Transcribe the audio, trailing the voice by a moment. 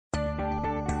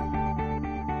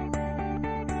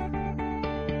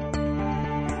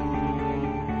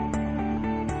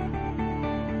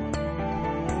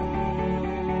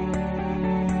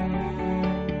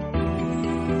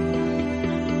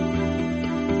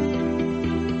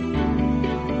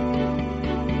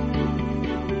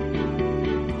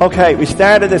Okay, we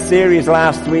started a series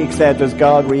last week, said, Does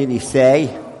God Really Say?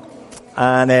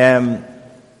 And,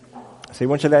 see,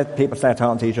 once you let people start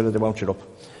talking to each other, they won't shut up.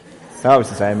 It's always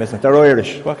the same, isn't it? They're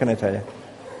Irish. What can I tell you?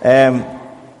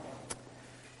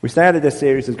 We started this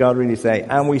series, Does God Really Say?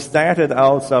 And we started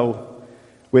also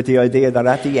with the idea that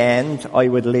at the end, I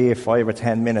would leave 5 or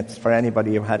 10 minutes for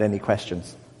anybody who had any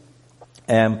questions.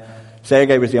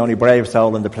 Sergey was the only brave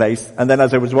soul in the place. And then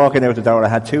as I was walking out the door, I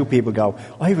had 2 people go,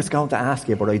 I was going to ask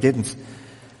you, but I didn't.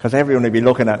 Because everyone would be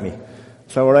looking at me.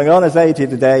 So what I'm going to say to you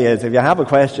today is, if you have a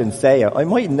question, say it. I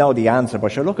might know the answer,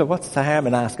 but sure, look at what's the harm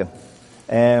in asking.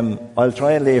 I'll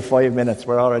try and leave 5 minutes.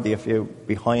 We're already a few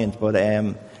behind. But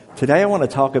today I want to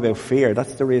talk about fear.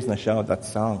 That's the reason I showed that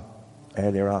song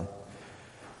earlier on.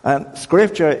 And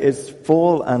Scripture is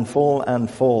full and full and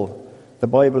full. The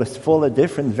Bible is full of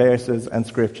different verses and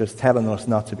scriptures telling us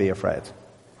not to be afraid.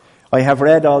 I have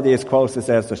read all these quotes that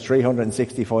says there's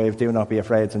 365 do not be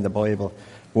afraid in the Bible,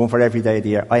 one for every day of the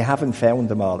year. I haven't found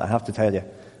them all, I have to tell you.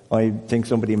 I think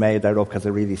somebody made that up because it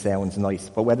really sounds nice.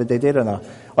 But whether they did or not,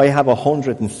 I have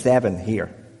 107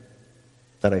 here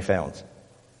that I found.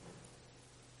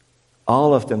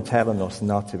 All of them telling us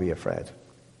not to be afraid.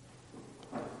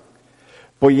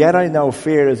 But yet I know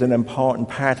fear is an important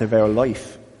part of our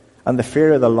life. And the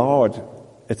fear of the Lord,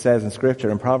 it says in Scripture,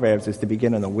 in Proverbs, is the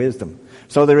beginning of wisdom.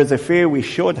 So there is a fear we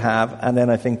should have, and then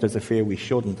I think there's a fear we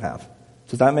shouldn't have.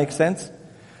 Does that make sense?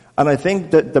 And I think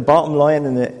that the bottom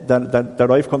line that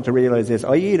I've come to realize is,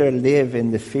 I either live in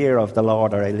the fear of the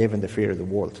Lord or I live in the fear of the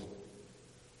world.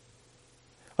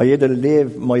 I either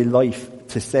live my life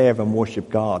to serve and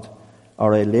worship God,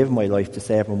 or I live my life to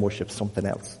serve and worship something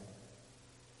else.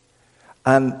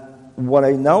 And what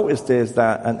I noticed is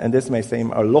that, and this may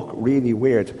seem or look really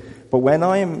weird, but when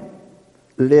I'm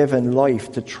living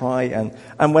life to try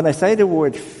and when I say the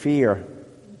word fear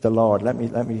the Lord, let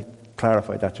me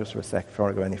clarify that just for a sec before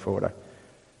I go any further.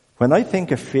 When I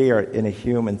think of fear in a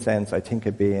human sense, I think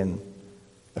of being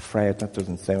afraid. That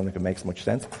doesn't sound like it makes much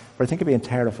sense. But I think of being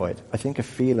terrified. I think of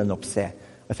feeling upset.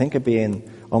 I think of being,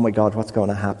 oh my God, what's going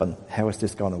to happen? How is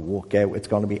this going to work out? It's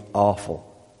going to be awful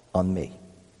on me.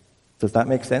 Does that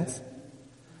make sense?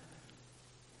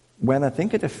 When I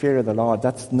think of the fear of the Lord,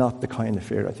 that's not the kind of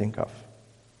fear I think of.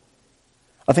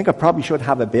 I think I probably should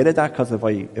have a bit of that, because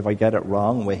if I get it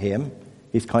wrong with him,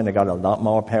 he's kind of got a lot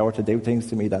more power to do things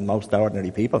to me than most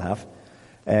ordinary people have.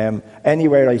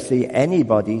 Anywhere I see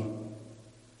anybody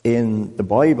in the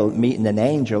Bible meeting an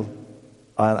angel,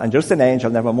 and just an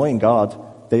angel, never mind God,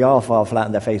 they all fall flat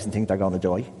on their face and think they're going to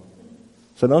die.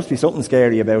 So there must be something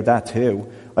scary about that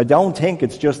too. I don't think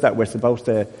it's just that we're supposed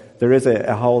to, there is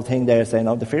a whole thing there saying,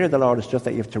 oh, the fear of the Lord is just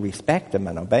that you have to respect him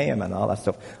and obey him and all that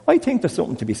stuff. I think there's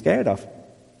something to be scared of.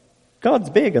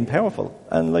 God's big and powerful,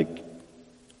 and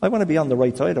I want to be on the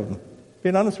right side of him,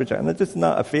 being honest with you. And it's just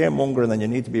not a fear mongering and you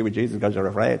need to be with Jesus because you're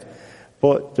afraid.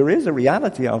 But there is a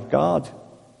reality of God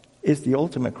is the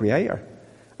ultimate creator.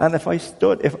 And if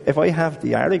I have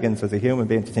the arrogance as a human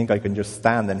being to think I can just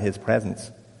stand in his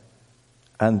presence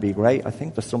and be great, I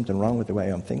think there's something wrong with the way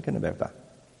I'm thinking about that.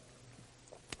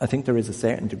 I think there is a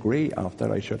certain degree of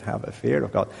that I should have a fear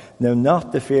of God. Now,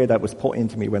 not the fear that was put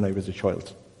into me when I was a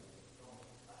child.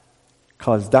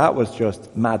 Because that was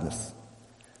just madness.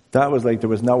 That was like there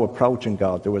was no approaching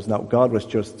God. God was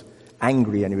just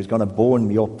angry and he was going to burn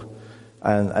me up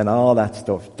and all that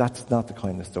stuff. That's not the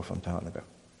kind of stuff I'm talking about.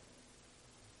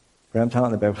 But I'm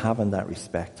talking about having that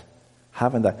respect.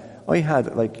 Having that.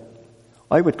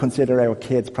 I would consider our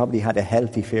kids probably had a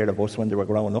healthy fear of us when they were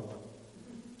growing up.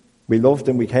 We loved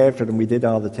them, we cared for them, we did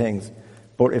all the things.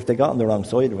 But if they got on the wrong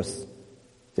side of us,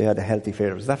 they had a healthy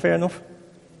fear of us. Is that fair enough?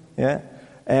 Yeah?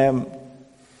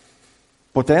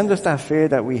 But then there's that fear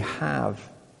that we have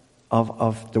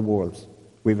of the world.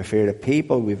 We have a fear of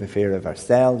people, we have a fear of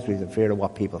ourselves, we have a fear of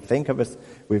what people think of us,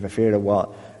 we have a fear of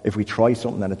what, if we try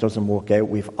something and it doesn't work out,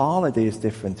 we have all of these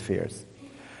different fears.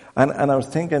 And I was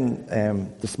thinking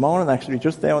this morning, actually,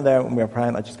 just down there when we were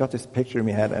praying, I just got this picture in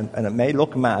my head, and it may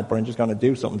look mad, but I'm just going to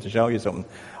do something to show you something.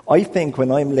 I think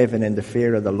when I'm living in the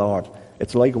fear of the Lord,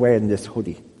 it's like wearing this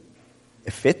hoodie.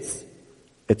 It fits,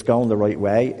 it's going the right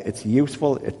way, it's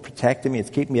useful, it's protecting me, it's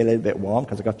keeping me a little bit warm,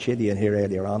 because I got chilly in here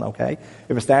earlier on, okay?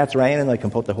 If it starts raining, I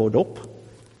can put the hood up,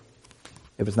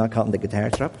 if it's not caught in the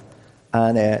guitar strap,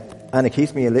 and it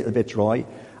keeps me a little bit dry,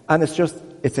 and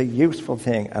it's a useful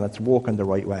thing, and it's working the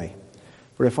right way.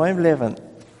 But if I'm living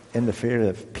in the fear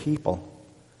of people,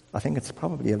 I think it's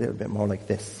probably a little bit more like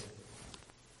this.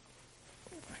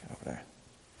 Over there.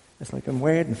 It's like I'm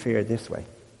wearing fear this way.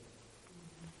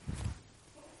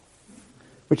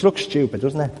 Which looks stupid,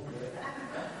 doesn't it?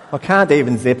 I can't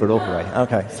even zip it up right.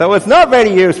 Okay, so it's not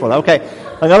very useful. Okay,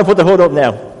 I'm going to put the hood up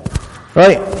now.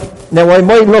 Right. Now, I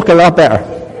might look a lot better.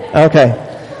 Okay.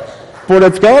 But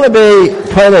it's going to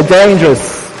be kind of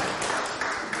dangerous.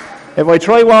 If I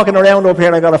try walking around up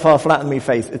here, I'm going to fall flat on my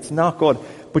face. It's not good.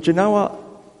 But you know what?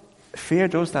 Fear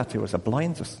does that to us. It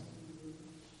blinds us.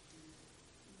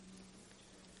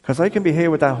 Because I can be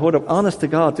here with that hood up. Honest to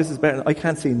God, this is better. I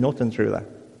can't see nothing through that.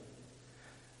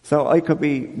 So I could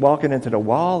be walking into the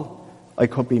wall. I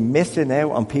could be missing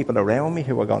out on people around me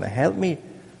who are going to help me.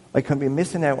 I could be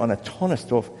missing out on a ton of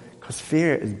stuff because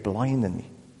fear is blinding me.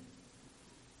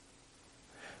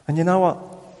 And you know what?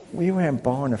 We weren't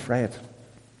born afraid.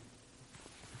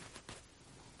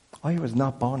 I was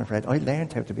not born afraid. I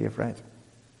learned how to be afraid.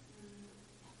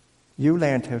 You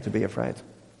learned how to be afraid.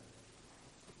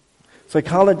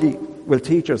 Psychology will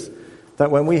teach us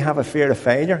that when we have a fear of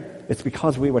failure, it's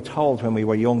because we were told when we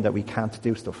were young that we can't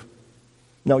do stuff.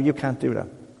 No, you can't do that.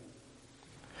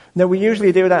 Now, we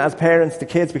usually do that as parents to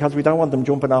kids because we don't want them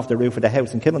jumping off the roof of the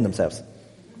house and killing themselves.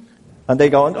 And they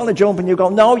go, I'm going to jump, and you go,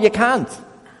 no, you can't.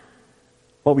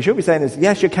 What we should be saying is,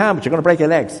 yes, you can, but you're going to break your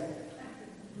legs.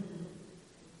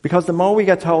 Because the more we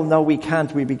get told, no, we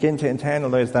can't, we begin to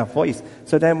internalize that voice.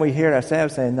 So then we hear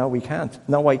ourselves saying, no, we can't.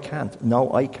 No, I can't.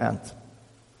 No, I can't.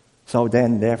 So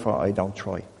then, therefore, I don't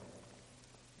try.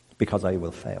 Because I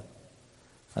will fail.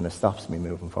 And it stops me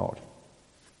moving forward.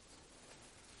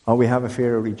 Or we have a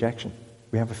fear of rejection.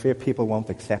 We have a fear people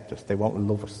won't accept us. They won't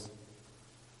love us.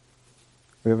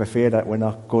 We have a fear that we're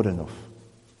not good enough.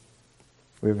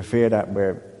 We have a fear that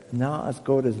we're not as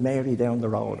good as Mary down the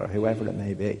road or whoever it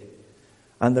may be.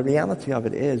 And the reality of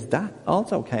it is that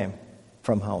also came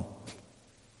from home.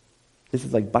 This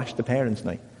is like bash the parents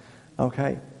night.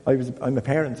 Okay? I'm a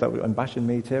parent, so I'm bashing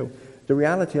me too. The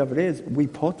reality of it is we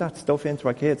put that stuff into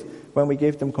our kids when we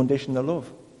give them conditional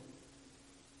love.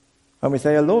 And we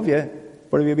say, I love you,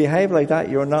 but if you behave like that,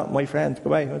 you're not my friend. Go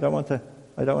away. I don't want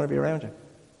to be around you.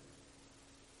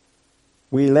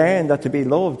 We learn that to be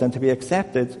loved and to be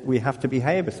accepted, we have to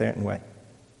behave a certain way.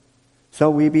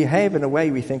 So we behave in a way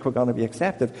we think we're going to be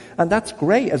accepted. And that's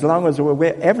great as long as we're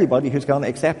with everybody who's going to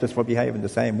accept us for behaving the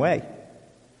same way.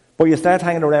 But you start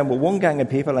hanging around with one gang of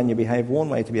people and you behave one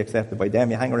way to be accepted by them.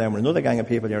 You hang around with another gang of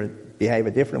people, you behave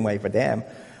a different way for them.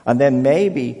 And then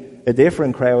maybe a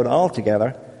different crowd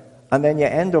altogether. And then you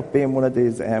end up being one of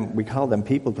these, we call them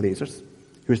people pleasers,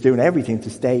 who's doing everything to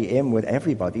stay in with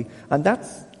everybody. And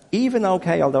that's even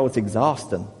okay, although it's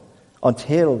exhausting,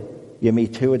 until you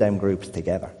meet two of them groups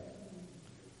together.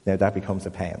 Now that becomes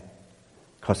a pain.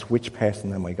 Because which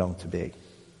person am I going to be?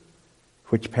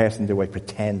 Which person do I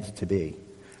pretend to be?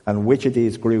 And which of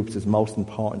these groups is most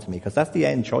important to me? Because that's the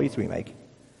end choice we make.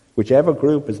 Whichever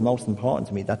group is most important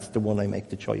to me, that's the one I make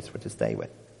the choice for to stay with.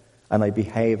 And I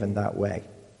behave in that way.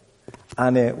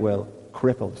 And it will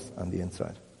cripple us on the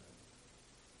inside.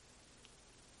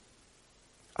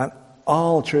 And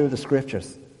all through the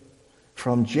scriptures,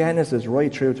 from Genesis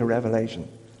right through to Revelation.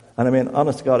 And I mean,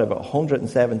 honest to God, I've got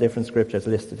 107 different scriptures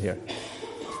listed here.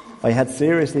 I had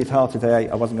seriously thought today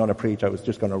I wasn't going to preach, I was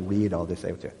just going to read all this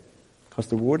out to you. Because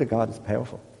the Word of God is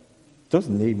powerful. It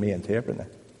doesn't need me interpreting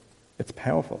it. It's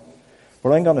powerful.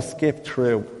 But I'm going to skip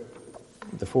through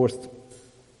the first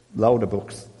load of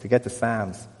books to get to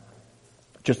Psalms.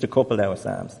 Just a couple now of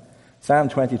Psalms. Psalm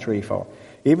 23:4.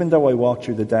 Even though I walk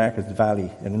through the darkest valley,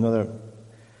 in another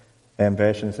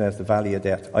version it says the valley of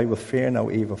death, I will fear no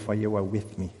evil, for you are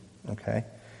with me. Okay?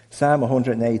 Psalm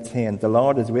 118. The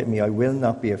Lord is with me, I will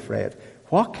not be afraid.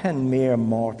 What can mere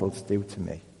mortals do to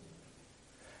me?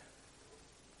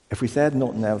 If we said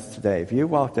nothing else today, if you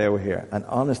walked out here and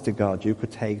honest to God, you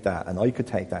could take that and I could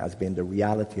take that as being the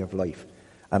reality of life,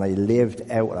 and I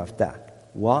lived out of that,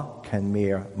 what can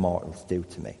mere mortals do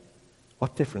to me?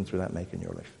 What difference would that make in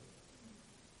your life?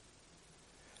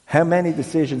 How many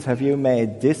decisions have you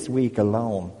made this week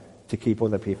alone to keep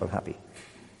other people happy?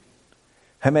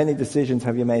 How many decisions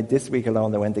have you made this week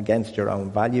alone that went against your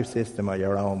own value system or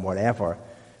your own whatever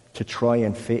to try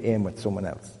and fit in with someone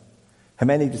else? How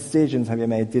many decisions have you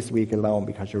made this week alone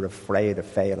because you're afraid of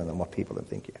failing and what people will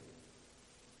think of you?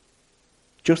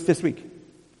 Just this week.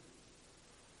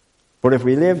 But if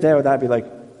we lived out, I'd be like,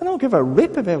 I don't give a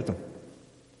rip about them.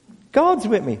 God's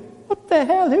with me. What the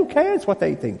hell? Who cares what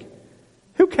they think?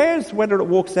 Who cares whether it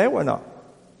works out or not?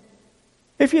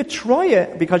 If you try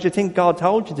it because you think God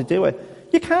told you to do it,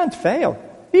 you can't fail.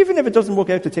 Even if it doesn't work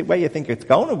out the way you think it's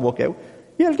going to work out,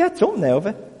 you'll get something out of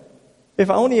it. If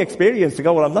only experience to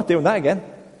go, well, I'm not doing that again.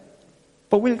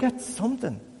 But we'll get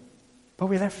something. But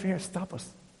we'll let fear stop us.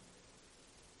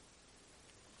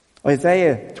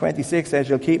 Isaiah 26 says,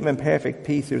 you'll keep them in perfect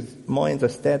peace whose minds are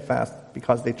steadfast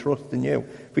because they trust in you.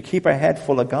 If we keep our head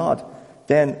full of God,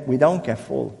 then we don't get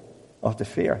full of the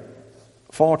fear.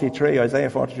 Isaiah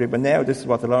 43, but now this is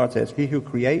what the Lord says, He who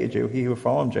created you, He who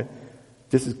formed you,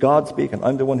 this is God speaking,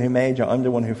 I'm the one who made you, I'm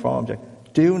the one who formed you.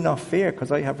 Do not fear,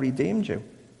 because I have redeemed you.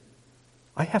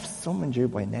 I have summoned you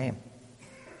by name.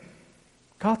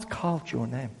 God's called your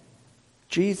name.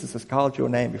 Jesus has called your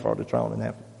name before the throne in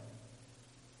heaven.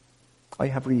 I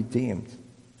have redeemed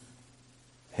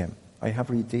him. I have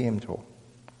redeemed her.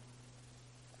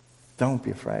 Don't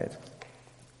be afraid.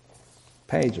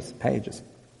 Pages.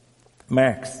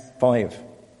 Mark 5.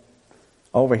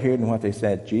 Overhearing what they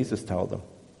said, Jesus told them,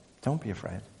 don't be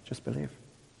afraid, just believe.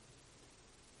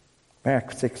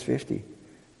 Mark 6:50.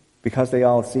 Because they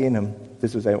all seen him,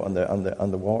 this was out on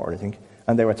the water, I think,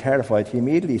 and they were terrified, he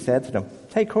immediately said to them,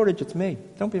 take courage, it's me.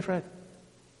 Don't be afraid.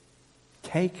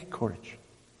 Take courage.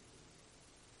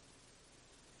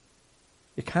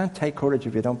 You can't take courage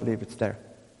if you don't believe it's there.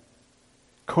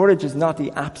 Courage is not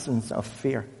the absence of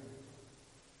fear.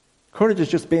 Courage is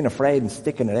just being afraid and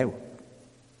sticking it out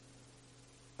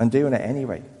and doing it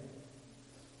anyway.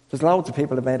 There's loads of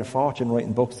people who have made a fortune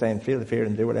writing books saying, feel the fear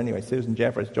and do it anyway. Susan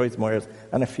Jeffers, Joyce Myers,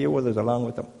 and a few others along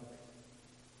with them.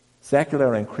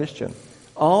 Secular and Christian.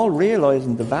 All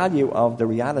realizing the value of the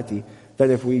reality that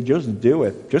if we just do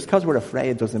it, just because we're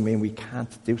afraid doesn't mean we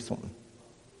can't do something.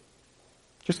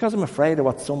 Just because I'm afraid of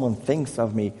what someone thinks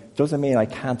of me doesn't mean I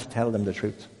can't tell them the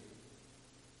truth.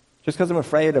 Just because I'm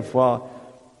afraid of what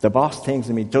the boss thinks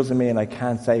of me doesn't mean I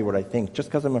can't say what I think. Just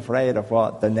because I'm afraid of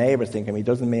what the neighbours think of me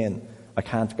doesn't mean I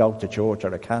can't go to church,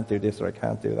 or I can't do this, or I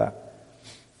can't do that.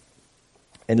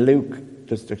 In Luke,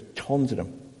 there's tons of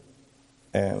them.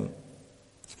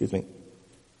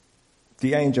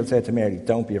 The angel said to Mary,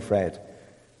 don't be afraid.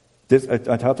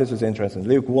 I thought this was interesting.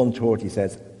 Luke 1:30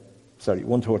 says,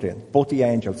 1:30, but the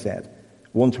angel said.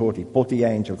 1:30, but the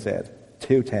angel said.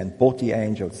 2:10, but the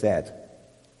angel said.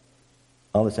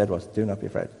 All it said was, do not be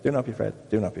afraid, do not be afraid,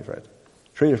 do not be afraid.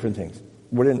 3 different things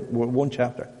within one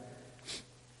chapter.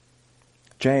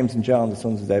 James and John, the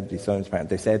sons of Zebedee, Simon's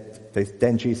parents,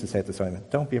 then Jesus said to Simon,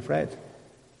 don't be afraid.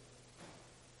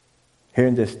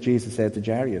 Hearing this, Jesus said to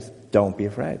Jairus, don't be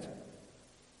afraid.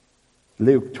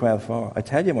 Luke 12:4, I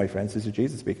tell you, my friends, this is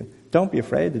Jesus speaking, don't be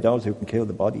afraid of those who can kill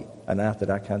the body, and after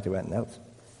that can't do anything else.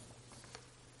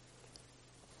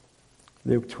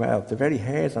 Luke 12, the very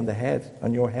hairs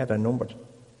on your head are numbered.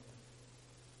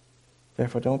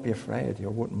 Therefore don't be afraid,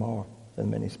 you're worth more than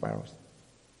many sparrows.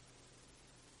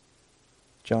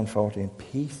 John 14,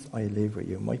 peace I leave with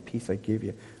you, my peace I give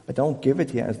you. I don't give it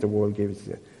to you as the world gives it to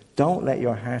you. Don't let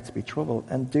your hearts be troubled,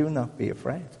 and do not be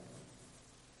afraid.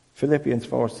 Philippians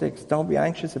 4:6, don't be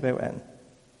anxious about anything,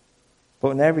 but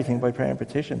in everything by prayer and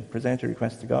petition, present your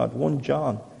requests to God. 1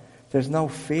 John, there's no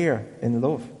fear in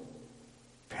love.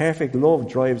 Perfect love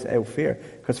drives out fear,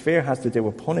 because fear has to do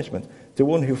with punishment. The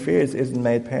one who fears isn't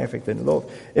made perfect in love.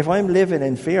 If I'm living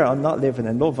in fear, I'm not living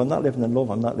in love. I'm not living in love,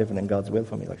 I'm not living in God's will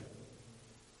for my life.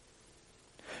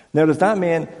 Now, does that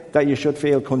mean that you should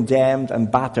feel condemned and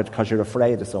battered because you're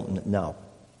afraid of something? No.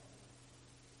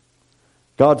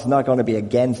 God's not going to be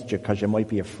against you because you might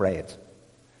be afraid.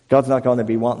 God's not going to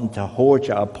be wanting to hurt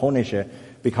you or punish you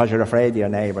because you're afraid of your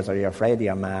neighbours, or you're afraid of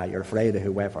your ma, you're afraid of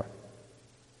whoever.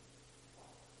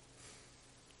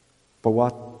 But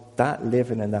what that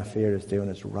living in that fear is doing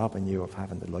is robbing you of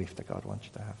having the life that God wants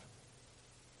you to have.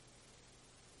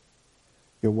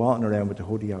 You're walking around with a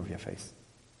hoodie over your face.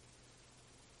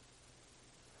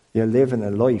 You're living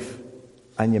a life,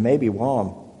 and you may be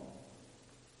warm,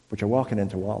 but you're walking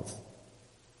into walls.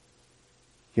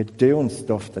 You're doing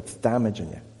stuff that's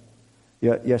damaging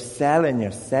you. You're selling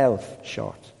yourself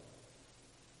short.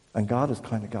 And God is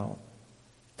kind of going,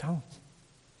 don't.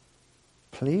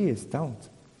 Please don't.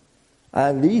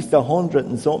 At least 100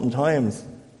 and something times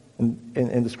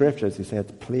in the scriptures he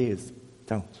said, please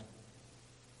don't.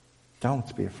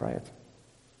 Don't be afraid.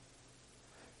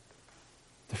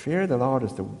 The fear of the Lord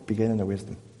is the beginning of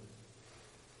wisdom.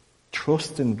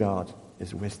 Trust in God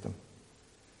is wisdom.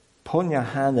 Putting your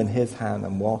hand in his hand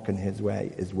and walking his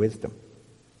way is wisdom.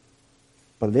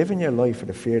 But living your life for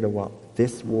the fear of what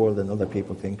this world and other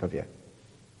people think of you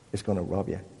is going to rob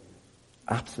you.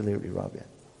 Absolutely rob you.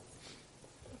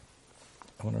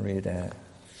 I want to read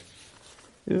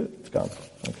it's gone.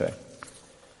 Okay.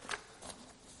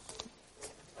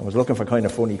 I was looking for kind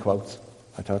of funny quotes.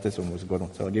 I thought this one was a good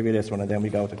one. So I'll give you this one, and then we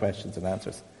go to questions and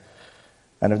answers.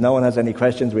 And if no one has any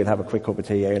questions, we'll have a quick cup of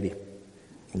tea early.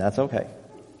 And that's okay.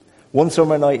 One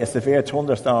summer night, a severe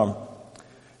thunderstorm.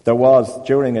 There was,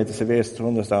 during a severe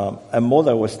thunderstorm, a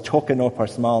mother was tucking up her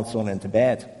small son into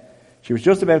bed. She was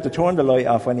just about to turn the light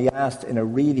off when he asked in a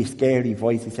really scary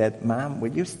voice, he said, Ma'am,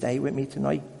 will you stay with me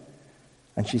tonight?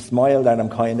 And she smiled at him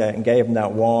kind of and gave him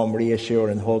that warm,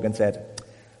 reassuring hug and said,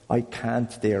 I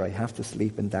can't, dear, I have to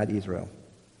sleep in Daddy's room.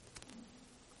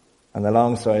 And a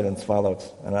long silence followed,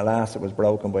 and at last it was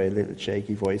broken by a little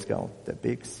shaky voice going, the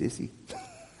big sissy.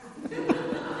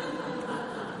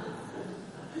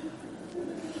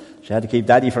 She had to keep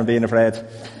Daddy from being afraid.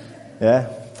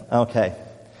 Yeah? Okay.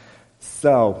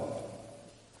 So,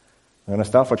 I'm going to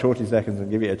stop for 30 seconds and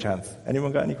give you a chance.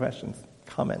 Anyone got any questions,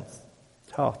 comments,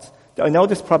 thoughts? I know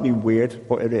this is probably weird,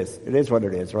 but it is. It is what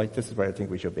it is, right? This is where I think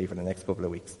we should be for the next couple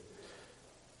of weeks.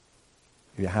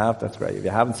 If you have, that's great. If you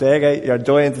haven't, Sergey, you're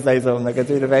dying to say something. I can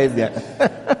see the face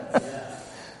yet.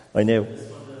 I knew.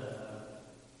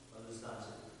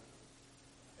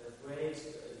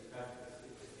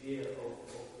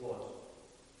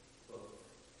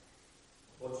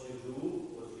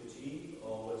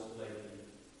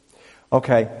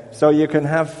 Okay, so you can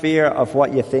have fear of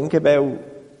what you think about.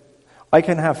 I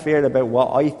can have fear about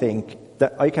what I think.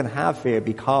 That I can have fear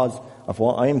because of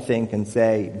what I'm thinking,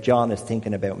 say, John is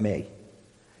thinking about me.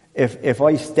 If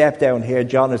I step down here,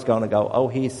 John is going to go, oh,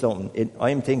 he's something.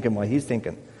 I'm thinking what he's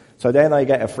thinking. So then I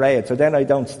get afraid. So then I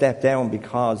don't step down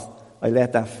because I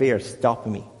let that fear stop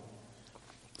me.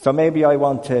 So maybe I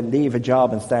want to leave a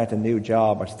job and start a new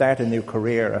job, or start a new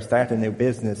career, or start a new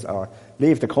business, or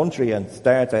leave the country and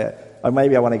or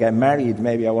maybe I want to get married,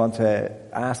 maybe I want to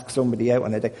ask somebody out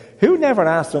on a date. Who never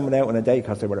asked someone out on a date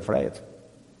because they were afraid?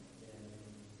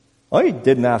 I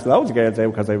didn't ask loads of girls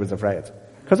out because I was afraid.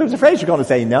 Because I was afraid she was going to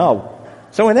say no.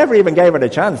 So I never even gave her the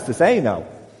chance to say no.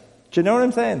 Do you know what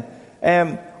I'm saying?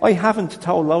 I haven't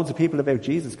told loads of people about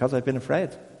Jesus because I've been afraid.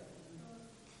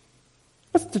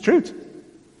 That's the truth.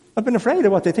 I've been afraid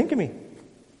of what they think of me.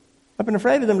 I've been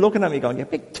afraid of them looking at me going, you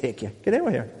big tick, you. Get out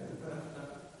of here.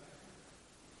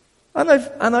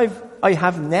 I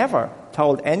have never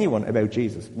told anyone about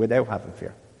Jesus without having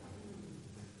fear.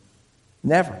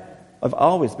 Never. I've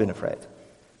always been afraid.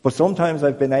 But sometimes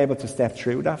I've been able to step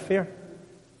through that fear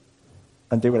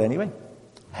and do it anyway.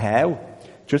 How?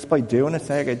 Just by doing it,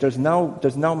 Sergey. There's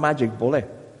no magic bullet.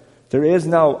 There is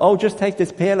no, just take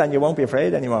this pill and you won't be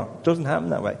afraid anymore. It doesn't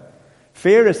happen that way.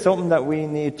 Fear is something that we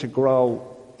need to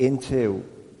grow into.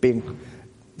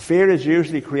 Fear is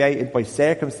usually created by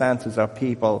circumstances or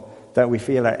people that we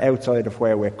feel are outside of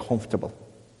where we're comfortable.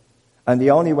 And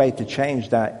the only way to change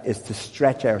that is to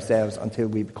stretch ourselves until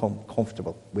we become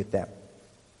comfortable with them.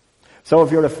 So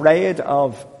if you're afraid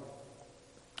of,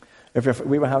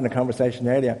 we were having a conversation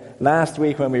earlier. Last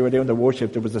week when we were doing the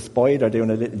worship, there was a spider doing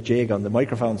a little jig on the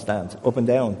microphone stand, up and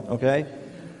down, okay?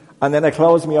 And then I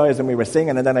closed my eyes and we were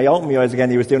singing, and then I opened my eyes again,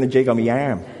 he was doing a jig on my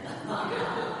arm.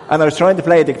 And I was trying to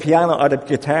play the piano, or the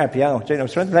guitar, I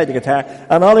was trying to play the guitar,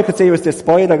 and all I could see was this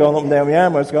spider going up and down my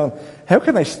arm. I was going, how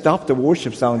can I stop the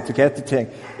worship song to get the thing?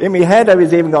 In my head I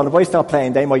was even going, if I stop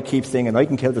playing, they might keep singing, I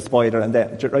can kill the spider, and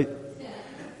then, right?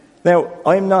 Now,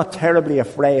 I'm not terribly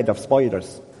afraid of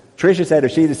spiders. Tricia said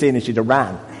if she'd have seen it, she'd have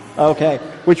ran. Okay?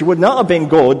 Which would not have been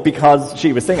good because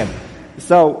she was singing.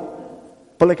 So,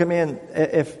 but like, I mean,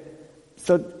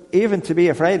 even to be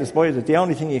afraid of spiders, the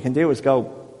only thing you can do is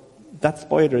go, that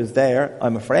spider is there,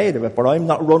 I'm afraid of it, but I'm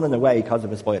not running away because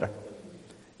of a spider.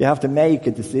 You have to make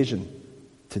a decision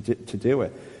to do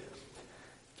it.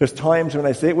 There's times when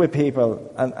I sit with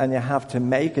people and you have to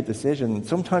make a decision.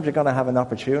 Sometimes you're going to have an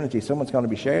opportunity. Someone's going to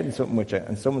be sharing something with you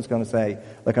and someone's going to say,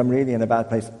 like, I'm really in a bad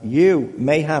place. You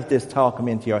may have this thought come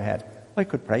into your head. I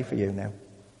could pray for you now.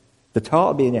 The thought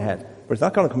will be in your head, but it's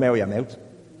not going to come out of your mouth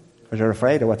because you're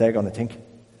afraid of what they're going to think.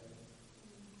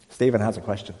 Stephen has a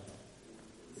question.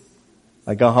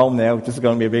 I go home now. This is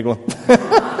going to be a big one.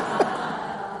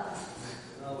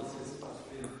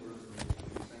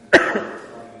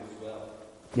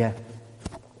 Yeah.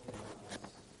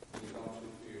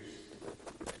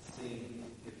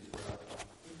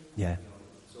 Yeah.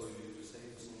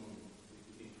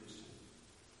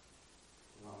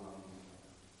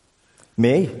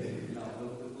 Me?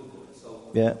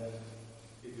 Yeah.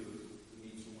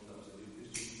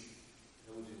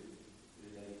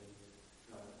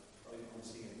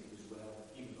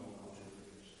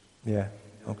 Yeah,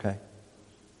 okay.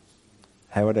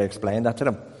 How would I explain that to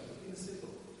them?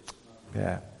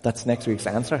 Yeah, that's next week's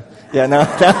answer. Yeah, no.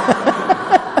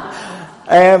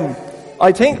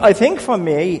 I think for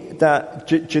me that,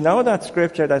 do you know that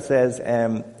scripture that says,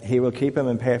 he will keep him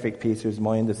in perfect peace whose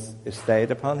mind is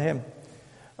stayed upon him?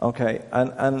 Okay,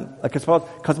 and like I suppose,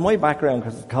 because my background,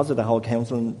 because of the whole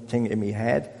counselling thing in my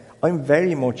head, I'm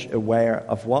very much aware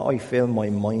of what I fill my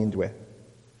mind with.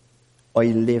 I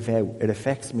live out. It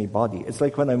affects my body. It's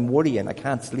like when I'm worrying, I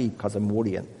can't sleep because I'm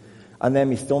worrying. and then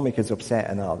my stomach is upset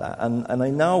and all that. And I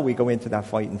know we go into that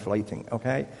fight and flight thing,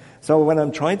 okay? So when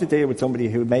I'm trying to deal with somebody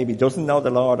who maybe doesn't know the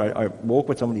Lord, or work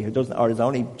with somebody who doesn't, or has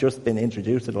only just been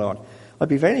introduced to the Lord, I'd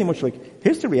be very much like,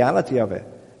 here's the reality of it.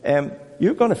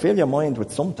 You're going to fill your mind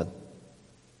with something.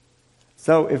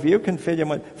 So if you can fill your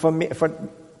mind,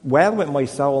 well with my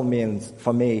soul means,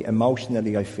 for me,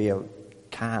 emotionally I feel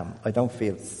calm. I don't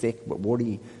feel sick with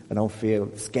worry. I don't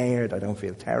feel scared. I don't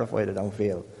feel terrified. I don't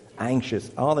feel anxious.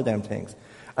 All of them things.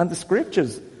 And the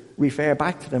scriptures refer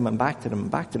back to them and back to them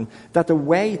and back to them, that the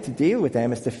way to deal with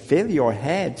them is to fill your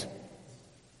head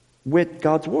with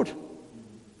God's word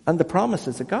and the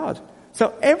promises of God.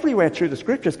 So everywhere through the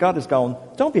scriptures, God is going,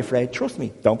 don't be afraid, trust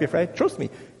me. Don't be afraid, trust me.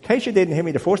 In case you didn't hear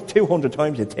me the first 200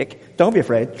 times you tick, don't be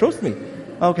afraid, trust me.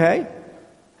 Okay?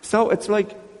 So it's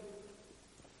like,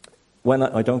 when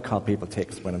I don't call people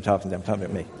ticks when I'm talking to them, I'm talking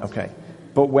about me. Okay?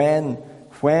 But when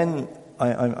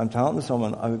I'm talking to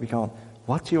someone, I would be going,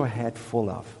 what's your head full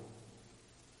of?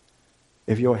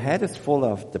 If your head is full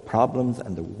of the problems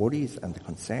and the worries and the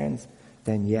concerns,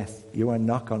 then yes, you are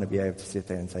not going to be able to sit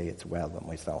there and say it's well with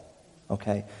my soul.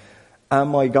 Okay?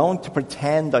 Am I going to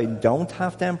pretend I don't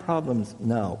have them problems?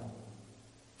 No.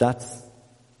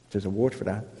 There's a word for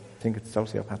that. I think it's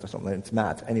sociopath or something. It's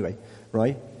mad. Anyway,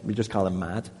 right? We just call it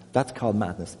mad. That's called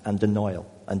madness and denial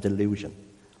and delusion.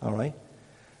 All right?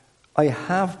 I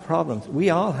have problems. We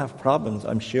all have problems,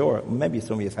 I'm sure. Maybe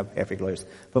some of you have perfect lives.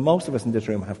 But most of us in this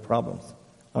room have problems.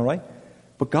 All right?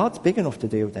 But God's big enough to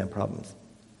deal with them problems.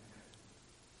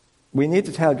 We need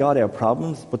to tell God our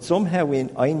problems, but somehow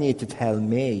I need to tell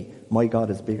me my God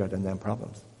is bigger than them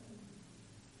problems.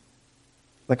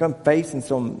 Like I'm facing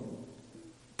some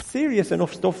serious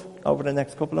enough stuff over the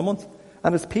next couple of months.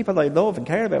 And there's people I love and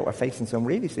care about are facing some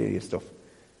really serious stuff.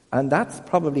 And that's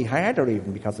probably harder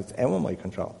even because it's out of my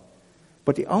control.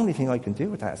 But the only thing I can do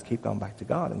with that is keep going back to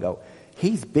God and go,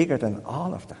 He's bigger than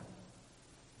all of that.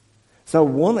 So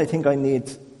one, I think I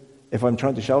need, if I'm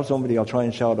trying to show somebody, I'll try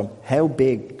and show them how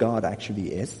big God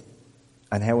actually is,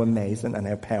 and how amazing and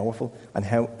how powerful and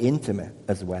how intimate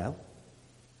as well.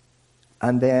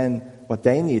 And then what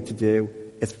they need to do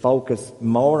is focus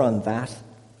more on that,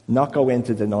 not go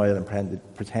into denial and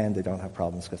pretend they don't have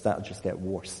problems, because that'll just get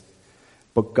worse.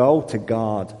 But go to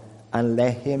God and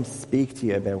let Him speak to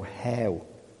you about how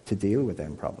to deal with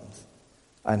them problems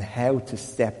and how to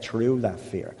step through that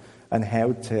fear and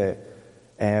how to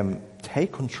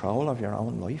take control of your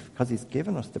own life, because He's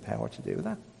given us the power to do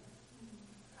that.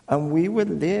 And we will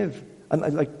live.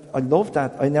 And I love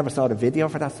that. I never saw the video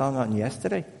for that song on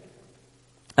yesterday.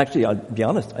 Actually, I'll be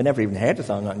honest, I never even heard the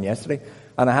song on yesterday.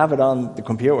 And I have it on the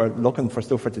computer looking for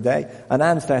stuff for today. And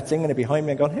Anne starts singing it behind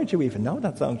me and going, how'd you even know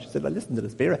that song? She said, I listened to the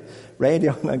Spirit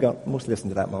radio. And I go, must listen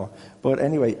to that more. But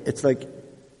anyway, it's like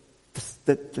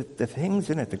the things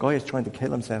in it. The guy is trying to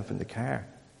kill himself in the car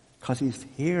because he's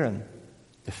hearing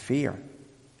the fear.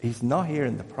 He's not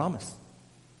hearing the promise.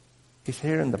 He's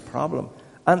hearing the problem.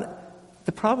 And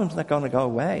the problem's not going to go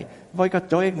away. If I got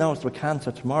diagnosed with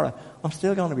cancer tomorrow, I'm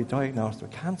still going to be diagnosed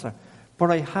with cancer. But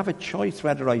I have a choice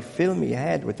whether I fill my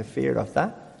head with the fear of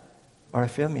that or I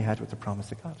fill my head with the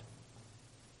promise of God.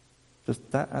 Does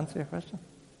that answer your question?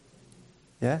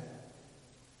 Yeah?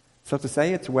 So to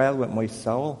say it's well with my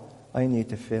soul, I need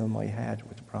to fill my head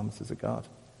with the promises of God.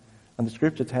 And the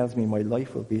scripture tells me my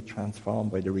life will be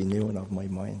transformed by the renewing of my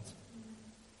mind.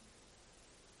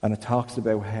 And it talks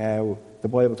about how, the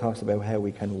Bible talks about how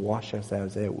we can wash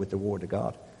ourselves out with the Word of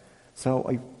God.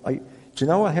 So do you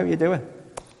know how you do it?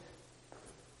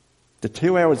 The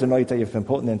 2 hours a night that you've been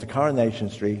putting into Coronation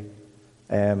Street,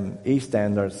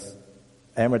 EastEnders,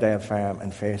 Emmerdale Farm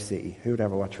and Fair City. Who'd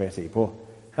ever watch Fair City? But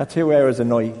that 2 hours a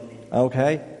night,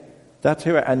 okay? That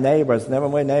 2 hours, and Neighbours, never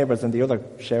mind Neighbours and the other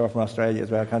sheriff from Australia as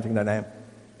well, I can't think of their name.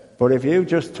 But if you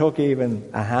just took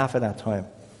even a half of that time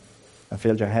and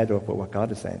filled your head up with what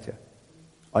God is saying to you,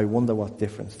 I wonder what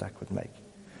difference that could make.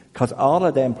 Because all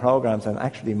of them programs, and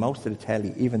actually most of the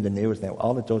telly, even the news now,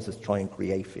 all it does is try and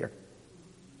create fear.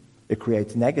 It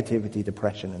creates negativity,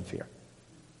 depression, and fear.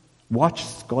 Watch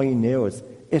Sky News.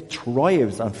 It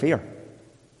thrives on fear.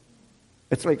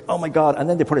 It's like, oh my God, and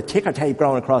then they put a ticker tape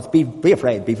going across, be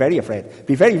afraid, be very afraid,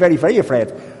 be very, very, very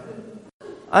afraid.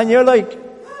 And you're like,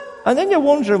 and then you're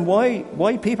wondering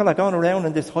why people are going around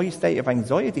in this high state of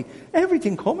anxiety.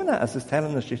 Everything coming at us is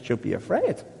telling us you should be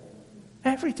afraid.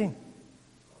 Everything.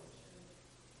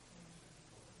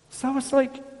 So it's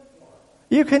like,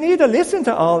 you can either listen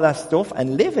to all that stuff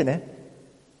and live in it,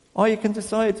 or you can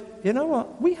decide, you know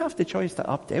what, we have the choice to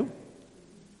opt out.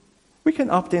 We can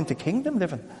opt into kingdom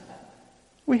living.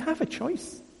 We have a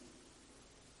choice.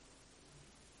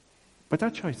 But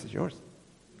that choice is yours.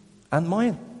 And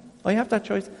mine. I have that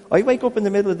choice. I wake up in the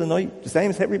middle of the night, the same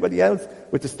as everybody else,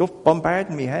 with the stuff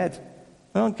bombarding my head.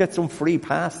 I don't get some free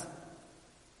pass.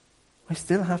 I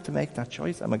still have to make that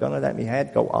choice. Am I going to let my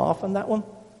head go off on that one?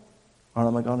 Or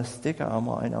am I going to stick it on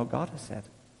what I know God has said?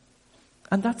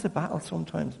 And that's a battle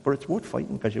sometimes, but it's worth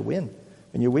fighting because you win.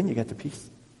 When you win, you get the peace.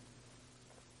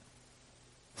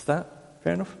 Is that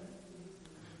fair enough?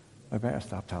 I better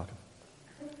stop talking.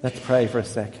 Let's pray for a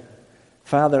sec.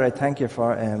 Father, I thank you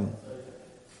for...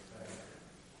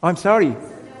 I'm sorry.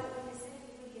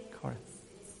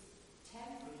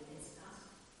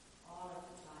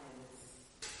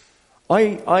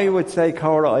 I would say,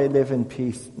 Cora, I live in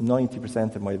peace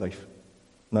 90% of my life.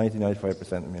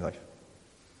 95% of my life.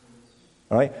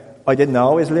 All right? I didn't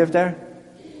always live there.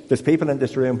 There's people in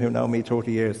this room who know me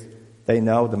 30 years. They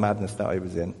know the madness that I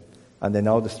was in. And they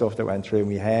know the stuff that went through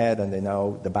my head, and they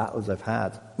know the battles I've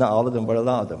had. Not all of them, but a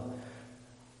lot of them.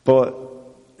 But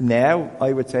now,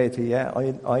 I would say to you,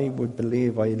 I would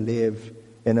believe I live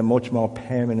in a much more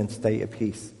permanent state of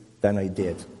peace than I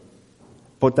did.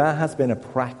 But that has been a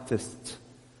practiced...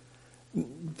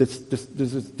 There's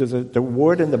the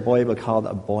word in the Bible called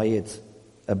abide,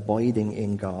 abiding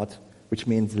in God, which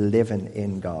means living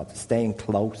in God, staying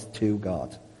close to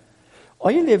God.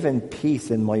 I live in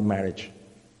peace in my marriage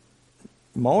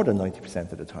more than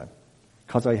 90% of the time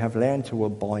because I have learned to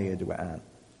abide with Anne.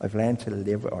 I've learned to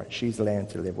live with her. She's learned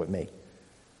to live with me.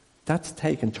 That's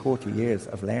taken 30 years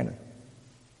of learning.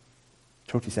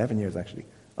 37 years, actually,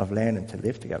 of learning to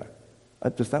live together.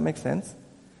 Does that make sense?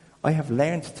 I have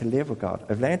learned to live with God.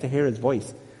 I've learned to hear His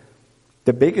voice.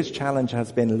 The biggest challenge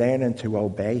has been learning to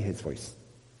obey His voice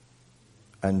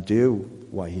and do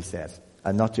what He says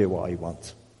and not do what I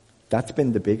want. That's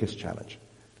been the biggest challenge.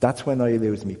 That's when I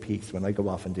lose my peace, when I go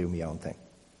off and do my own thing.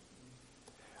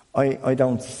 I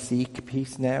don't seek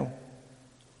peace now.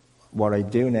 What I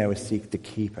do now is seek to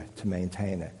keep it, to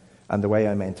maintain it. And the way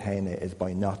I maintain it is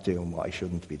by not doing what I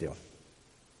shouldn't be doing.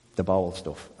 The bold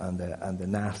stuff and the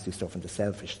nasty stuff and the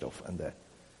selfish stuff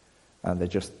and the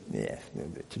just,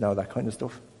 that kind of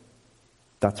stuff.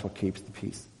 That's what keeps the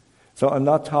peace. So I'm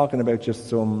not talking about just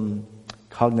some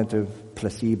cognitive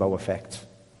placebo effect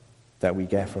that we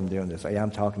get from doing this. I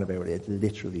am talking about it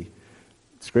literally.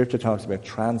 Scripture talks about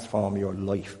transform your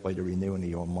life by the renewing of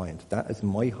your mind. That is,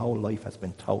 my whole life has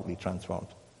been totally transformed.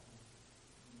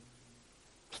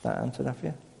 Does that answer that for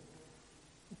you?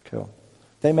 Cool.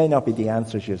 They may not be the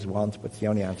answers you want, but it's the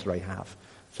only answer I have.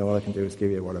 So all I can do is give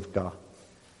you what I've got.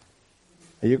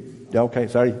 Are you okay?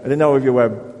 Sorry. I didn't know if you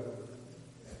were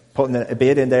putting a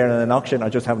bid in there in an auction or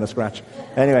just having a scratch.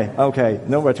 Anyway, okay.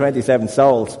 Number 27,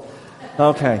 souls.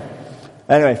 Okay.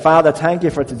 Anyway, Father, thank you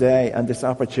for today and this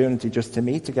opportunity just to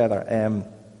meet together.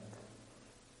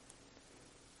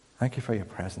 Thank you for your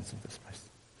presence in this place.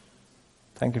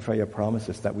 Thank you for your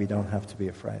promises that we don't have to be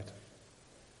afraid.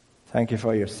 Thank you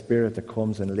for your Spirit that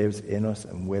comes and lives in us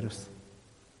and with us.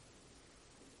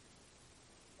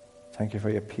 Thank you for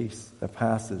your peace that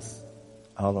passes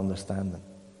all understanding,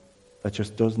 that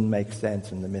just doesn't make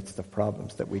sense in the midst of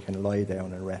problems, that we can lie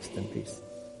down and rest in peace.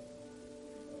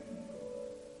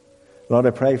 Lord,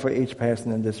 I pray for each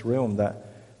person in this room that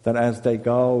as they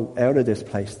go out of this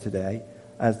place today,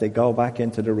 as they go back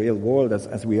into the real world,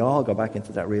 as we all go back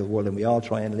into that real world and we all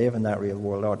try and live in that real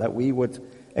world, Lord, that we would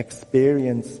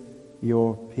experience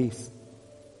your peace.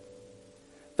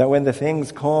 That when the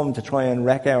things come to try and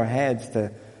wreck our heads,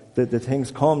 the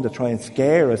things come to try and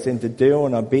scare us into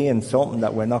doing or being something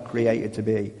that we're not created to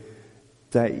be,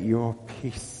 that your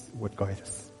peace would guide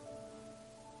us.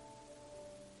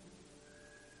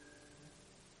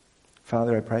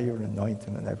 Father, I pray your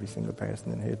anointing on every single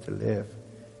person in here to live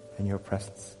in your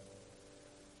presence.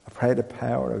 I pray the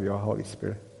power of your Holy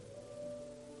Spirit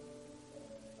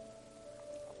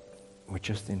would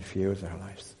just infuse our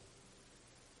lives.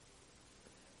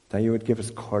 That you would give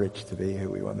us courage to be who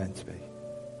we were meant to be.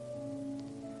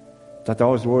 That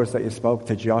those words that you spoke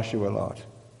to Joshua, Lord,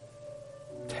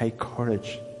 take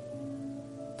courage.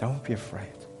 Don't be afraid.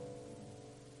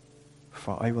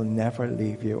 For I will never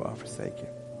leave you or forsake you.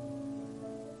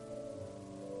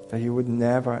 That you would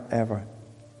never, ever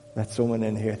let someone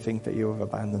in here think that you have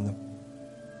abandoned them.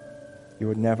 You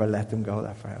would never let them go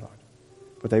that far, Lord.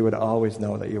 But they would always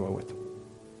know that you are with them.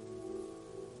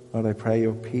 Lord, I pray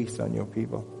your peace on your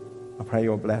people. I pray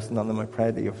your blessing on them. I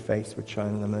pray that your face would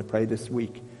shine on them. And I pray this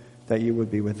week that you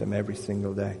would be with them every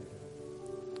single day.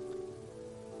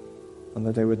 And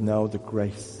that they would know the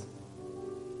grace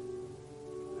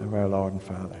of our Lord and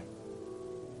Father,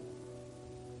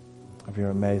 of your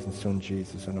amazing Son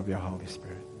Jesus, and of your Holy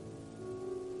Spirit.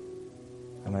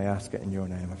 And I ask it in your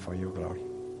name and for your glory.